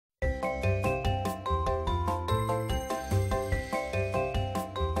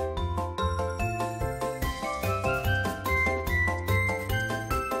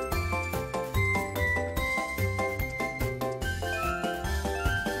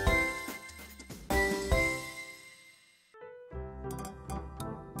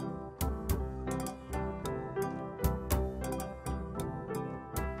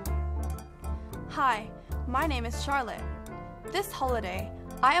Hi, my name is Charlotte. This holiday,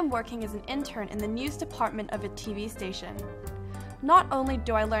 I am working as an intern in the news department of a TV station. Not only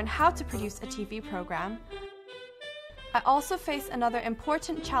do I learn how to produce a TV program, I also face another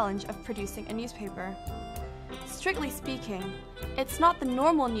important challenge of producing a newspaper. Strictly speaking, it's not the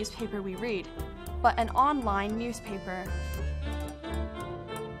normal newspaper we read, but an online newspaper.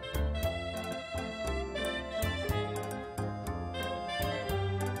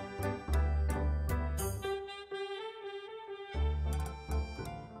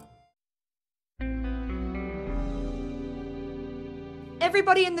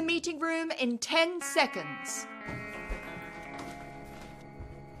 Everybody in the meeting room in 10 seconds.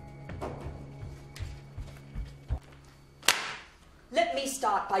 Let me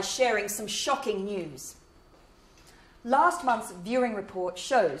start by sharing some shocking news. Last month's viewing report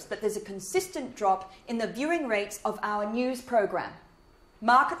shows that there's a consistent drop in the viewing rates of our news program.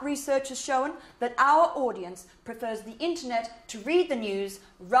 Market research has shown that our audience prefers the internet to read the news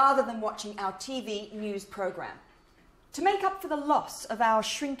rather than watching our TV news program. To make up for the loss of our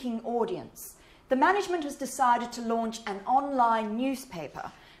shrinking audience, the management has decided to launch an online newspaper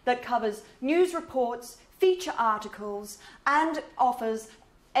that covers news reports, feature articles, and offers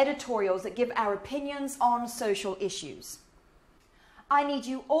editorials that give our opinions on social issues. I need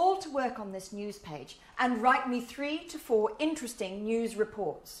you all to work on this news page and write me 3 to 4 interesting news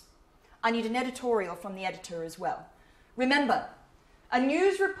reports. I need an editorial from the editor as well. Remember, a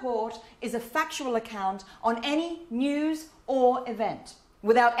news report is a factual account on any news or event,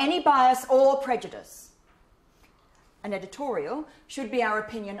 without any bias or prejudice. An editorial should be our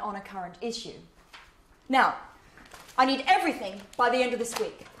opinion on a current issue. Now, I need everything by the end of this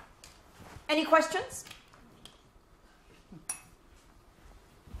week. Any questions?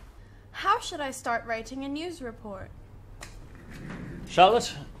 How should I start writing a news report?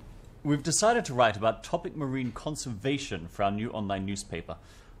 Charlotte, we've decided to write about topic marine conservation for our new online newspaper.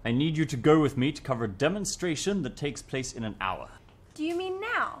 I need you to go with me to cover a demonstration that takes place in an hour. Do you mean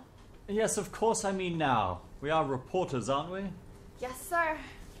now? Yes, of course I mean now. We are reporters, aren't we? Yes, sir.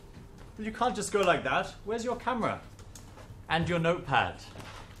 But you can't just go like that. Where's your camera? And your notepad?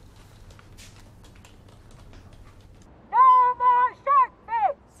 No more shark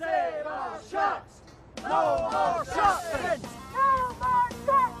fins! Save our sharks! No more shark fins! No more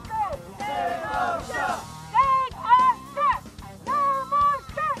shark fins! Save our sharks! Save our sharks! No more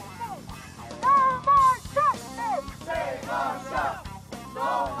shark fins! No more shark fins! Save our sharks! No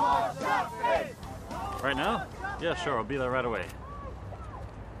more shark fins! Right now? Yeah, sure, I'll be there right away.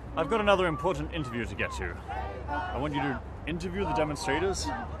 I've got another important interview to get to. I want you to interview the demonstrators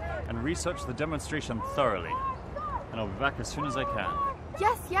and research the demonstration thoroughly. And I'll be back as soon as I can.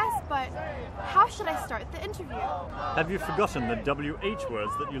 Yes, but how should I start the interview? Have you forgotten the WH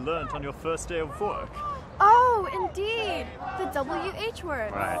words that you learned on your first day of work? Oh, indeed! The WH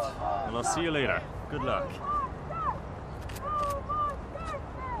words. Right. Well, I'll see you later. Good luck.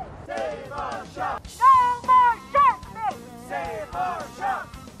 Save our sharks! No more shark fins! Save our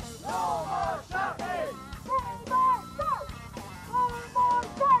sharks! No more shark fins! Save our sharks! No more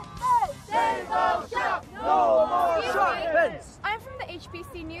shark fins! Save our sharks! No more shark fins! I'm from the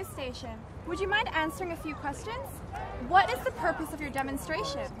HBC news station. Would you mind answering a few questions? What is the purpose of your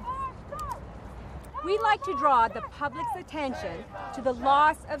demonstration? We'd like to draw the public's attention to the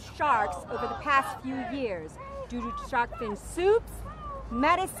loss of sharks over the past few years due to shark fin soups,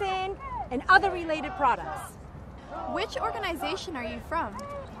 medicine, and other related products. Which organization are you from?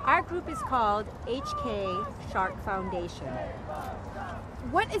 Our group is called HKAL Shark Foundation.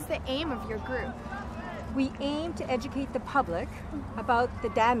 What is the aim of your group? We aim to educate the public about the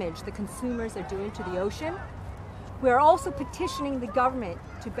damage the consumers are doing to the ocean. We are also petitioning the government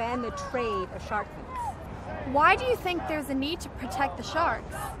to ban the trade of shark fins. Why do you think there's a need to protect the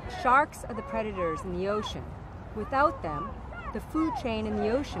sharks? Sharks are the predators in the ocean. Without them, the food chain in the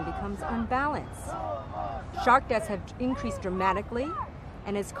ocean becomes unbalanced. Shark deaths have increased dramatically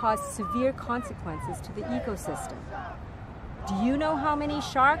and has caused severe consequences to the ecosystem. Do you know how many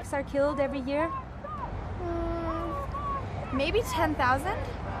sharks are killed every year? Maybe 10,000?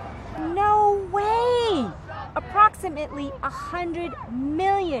 No way! Approximately 100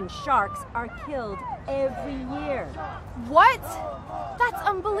 million sharks are killed every year. What? That's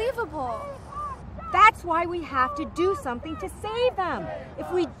unbelievable. That's why we have to do something to save them.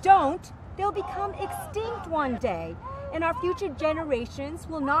 If we don't, they'll become extinct one day, and our future generations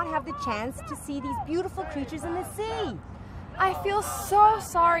will not have the chance to see these beautiful creatures in the sea. I feel so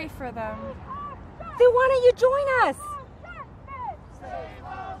sorry for them. Then why don't you join us?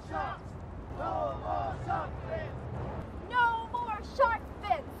 No more shark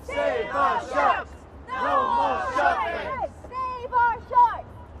fins! Save our sharks!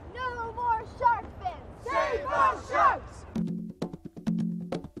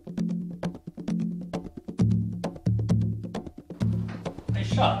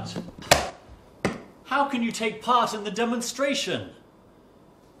 Shut. How can you take part in the demonstration?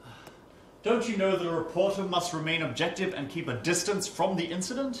 Don't you know that a reporter must remain objective and keep a distance from the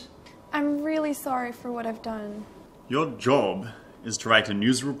incident? I'm really sorry for what I've done. Your job is to write a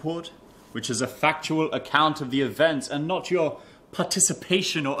news report, which is a factual account of the events and not your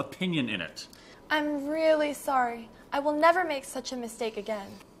participation or opinion in it. I'm really sorry. I will never make such a mistake again.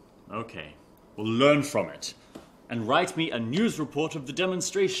 Okay, well, learn from it and write me a news report of the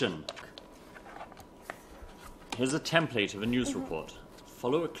demonstration. Here's a template of a news report.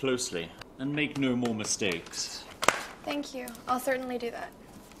 Follow it closely and make no more mistakes. Thank you. I'll certainly do that.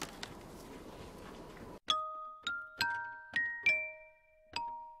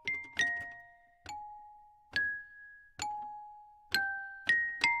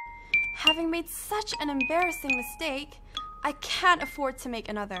 Having made such an embarrassing mistake, I can't afford to make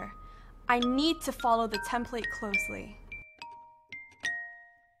another. I need to follow the template closely.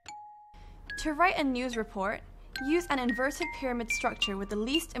 To write a news report, use an inverted pyramid structure with the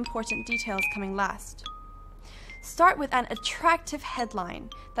least important details coming last. Start with an attractive headline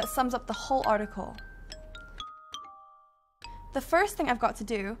that sums up the whole article. The first thing I've got to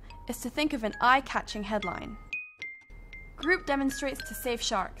do is to think of an eye-catching headline. Group demonstrates to save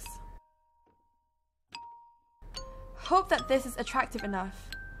sharks. Hope that this is attractive enough.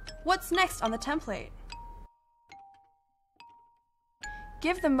 What's next on the template?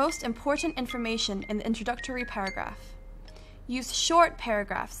 Give the most important information in the introductory paragraph. Use short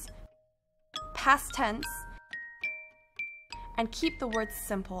paragraphs, past tense, and keep the words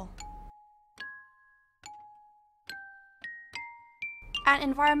simple. An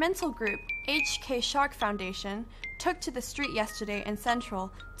environmental group, HKHL Foundation, took to the street yesterday in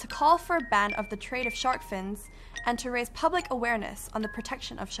Central to call for a ban of the trade of shark fins and to raise public awareness on the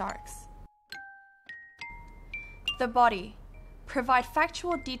protection of sharks. The body. Provide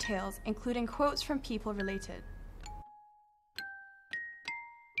factual details, including quotes from people related.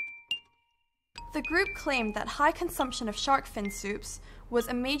 The group claimed that high consumption of shark fin soups was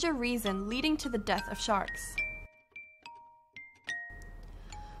a major reason leading to the death of sharks.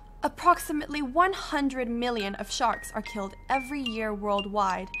 Approximately 100 million of sharks are killed every year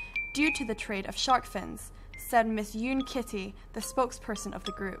worldwide due to the trade of shark fins, said Ms. Yoon Kitty, the spokesperson of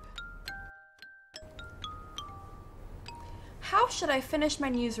the group. How should I finish my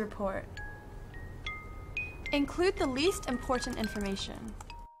news report? Include the least important information.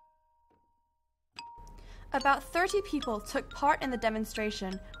 About 30 people took part in the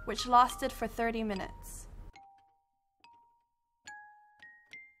demonstration, which lasted for 30 minutes.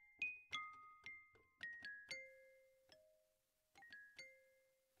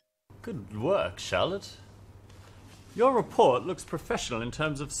 Good work, Charlotte. Your report looks professional in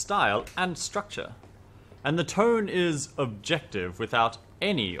terms of style and structure, and the tone is objective without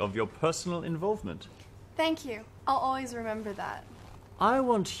any of your personal involvement. Thank you. I'll always remember that. I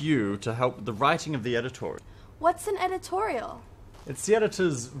want you to help with the writing of the editorial. What's an editorial? It's the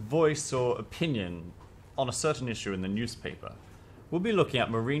editor's voice or opinion on a certain issue in the newspaper. We'll be looking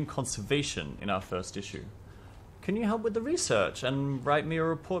at marine conservation in our first issue. Can you help with the research and write me a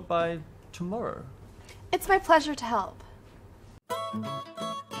report by tomorrow? It's my pleasure to help.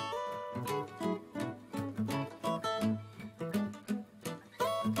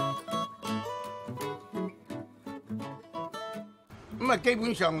咁啊，基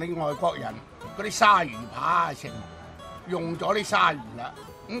本上你外國人嗰啲鯊魚扒啊成用咗啲鯊魚啦，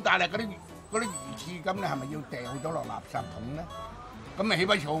咁但係嗰啲魚翅咁咧係咪要掉咗落垃圾桶咧？咁咪豈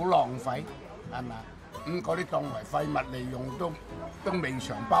不是好浪費係咪？咁嗰啲當為廢物利用都未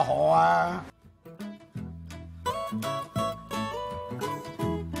嘗不可啊！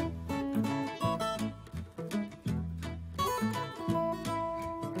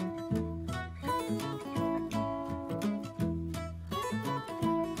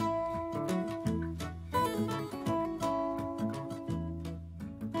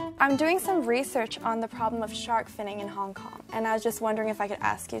 I'm doing some research on the problem of shark finning in Hong Kong, and I was just wondering if I could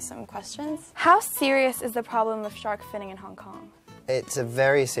ask you some questions. How serious is the problem of shark finning in Hong Kong? It's a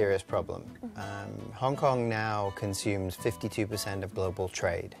very serious problem. Hong Kong now consumes 52% of global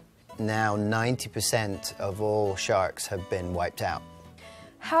trade. Now 90% of all sharks have been wiped out.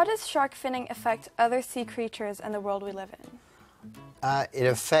 How does shark finning affect other sea creatures and the world we live in? It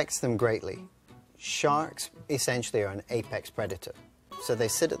affects them greatly. Sharks essentially are an apex predator. So they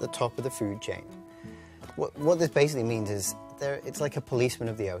sit at the top of the food chain. What this basically means is it's like a policeman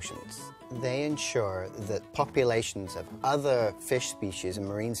of the oceans. They ensure that populations of other fish species and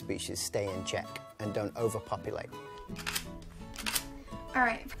marine species stay in check and don't overpopulate. All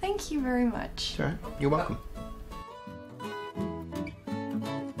right, thank you very much. Sure, you're welcome.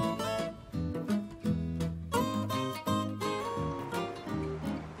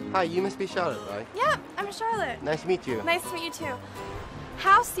 Hi, you must be Charlotte, right? Yeah, I'm Charlotte. Nice to meet you. Nice to meet you too.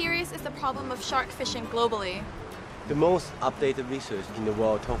 How serious is the problem of shark fishing globally? The most updated research in the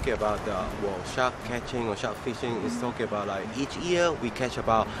world talking about shark catching or shark fishing is talking about like each year we catch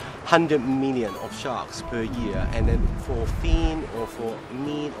about 100 million of sharks per year, and then for fin or for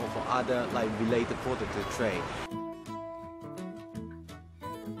meat or for other like related products to trade.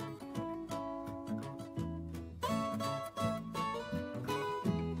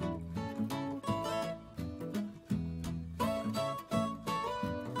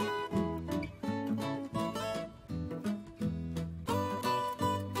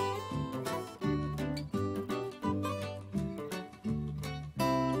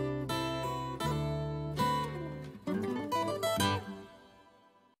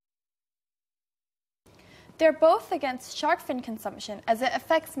 They're both against shark fin consumption as it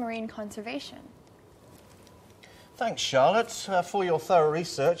affects marine conservation. Thanks, Charlotte, for your thorough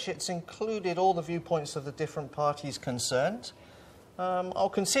research. It's included all the viewpoints of the different parties concerned. I'll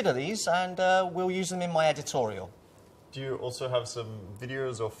consider these and we'll use them in my editorial. Do you also have some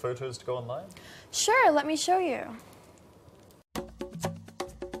videos or photos to go online? Sure, let me show you.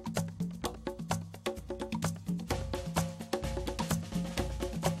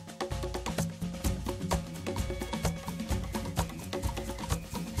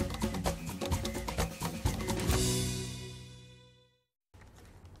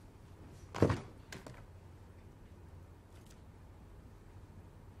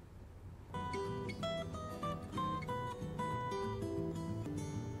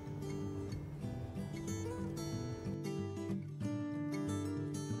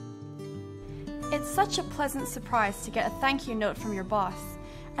 It's such a pleasant surprise to get a thank you note from your boss.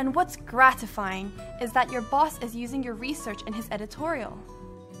 And what's gratifying is that your boss is using your research in his editorial.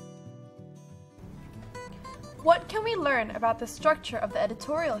 What can we learn about the structure of the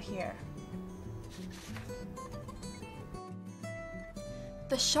editorial here?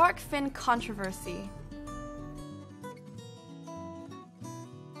 The shark fin controversy.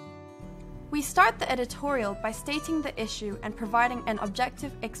 We start the editorial by stating the issue and providing an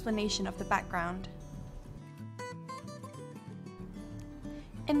objective explanation of the background.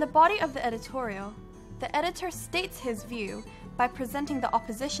 In the body of the editorial, the editor states his view by presenting the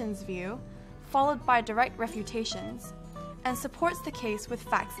opposition's view, followed by direct refutations, and supports the case with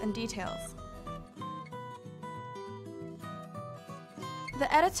facts and details.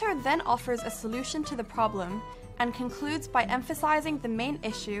 The editor then offers a solution to the problem and concludes by emphasizing the main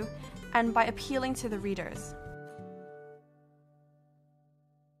issue and by appealing to the readers.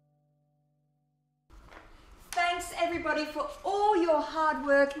 Thanks everybody for all your hard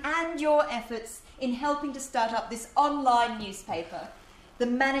work and your efforts in helping to start up this online newspaper. The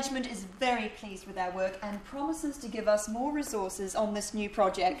management is very pleased with our work and promises to give us more resources on this new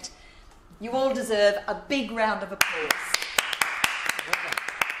project. You all deserve a big round of applause.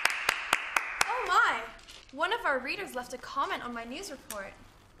 Oh my! One of our readers left a comment on my news report.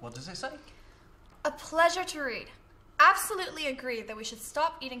 What does it say? A pleasure to read. Absolutely agree that we should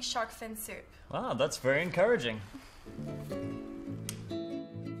stop eating shark fin soup. Wow, that's very encouraging.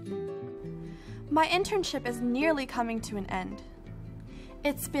 My internship is nearly coming to an end.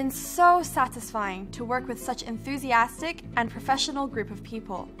 It's been so satisfying to work with such enthusiastic and professional group of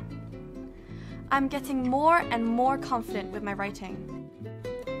people. I'm getting more and more confident with my writing.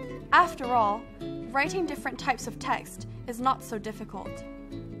 After all, writing different types of text is not so difficult.